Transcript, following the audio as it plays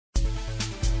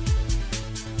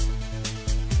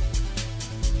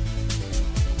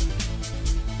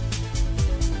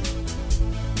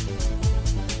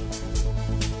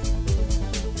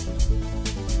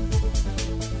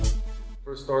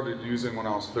started using when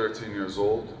I was 13 years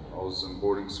old. I was in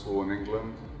boarding school in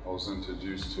England. I was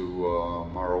introduced to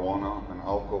marijuana and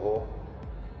alcohol.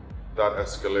 That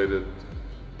escalated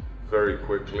very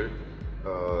quickly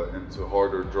into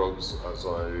harder drugs as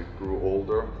I grew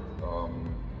older.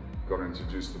 Got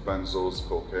introduced to benzos,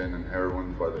 cocaine and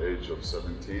heroin by the age of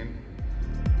 17.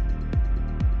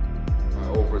 I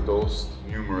overdosed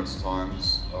numerous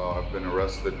times. I've been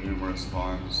arrested numerous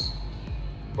times.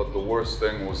 But the worst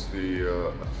thing was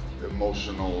the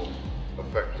emotional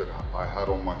effect that I had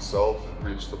on myself. It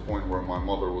reached the point where my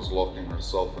mother was locking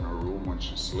herself in her room when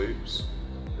she sleeps.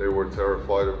 They were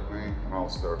terrified of me, and I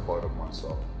was terrified of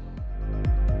myself.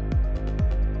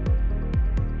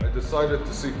 I decided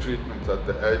to seek treatment at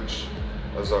the Edge,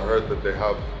 as I heard that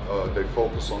they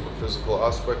focus on the physical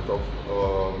aspect of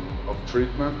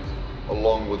treatment,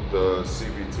 along with the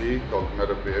CBT,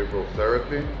 cognitive behavioural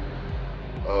therapy,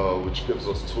 which gives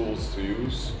us tools to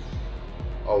use.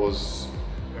 I was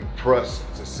impressed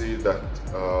to see that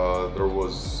there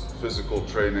was physical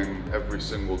training every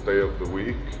single day of the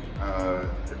week.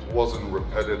 It wasn't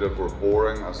repetitive or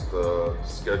boring as the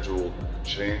schedule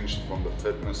changed from the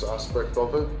fitness aspect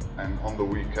of it. And on the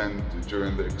weekend,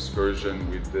 during the excursion,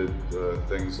 we did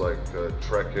things like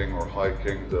trekking or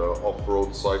hiking, the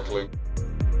off-road cycling.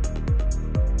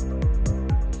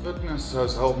 Fitness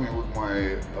has helped me with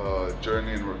my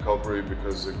journey in recovery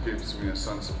because it gives me a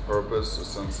sense of purpose, a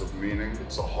sense of meaning.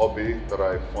 It's a hobby that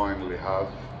I finally have.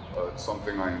 It's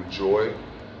something I enjoy,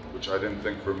 which I didn't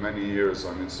think for many years.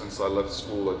 I mean, since I left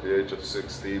school at the age of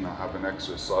 16, I haven't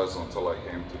exercised until I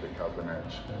came to the Cabin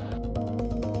Edge.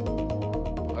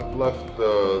 I've left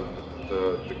the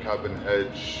Cabin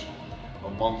Edge a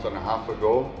month and a half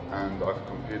ago, and I've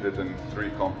competed in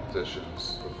 3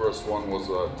 competitions. The first one was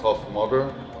a Tough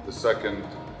Mudder, the second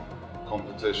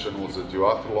competition was a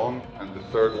duathlon, and the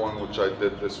third one, which I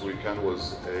did this weekend,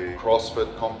 was a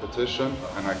CrossFit competition,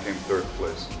 and I came 3rd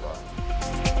place in that.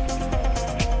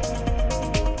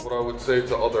 What I would say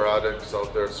to other addicts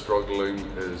out there struggling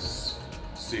is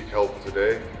seek help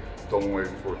today. Don't wait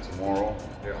for tomorrow.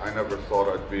 Yeah, I never thought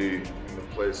I'd be in the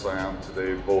place I am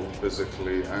today, both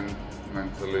physically and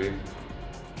mentally, in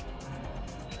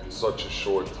such a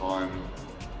short time,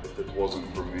 if it wasn't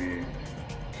for me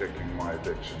kicking my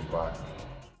addiction back.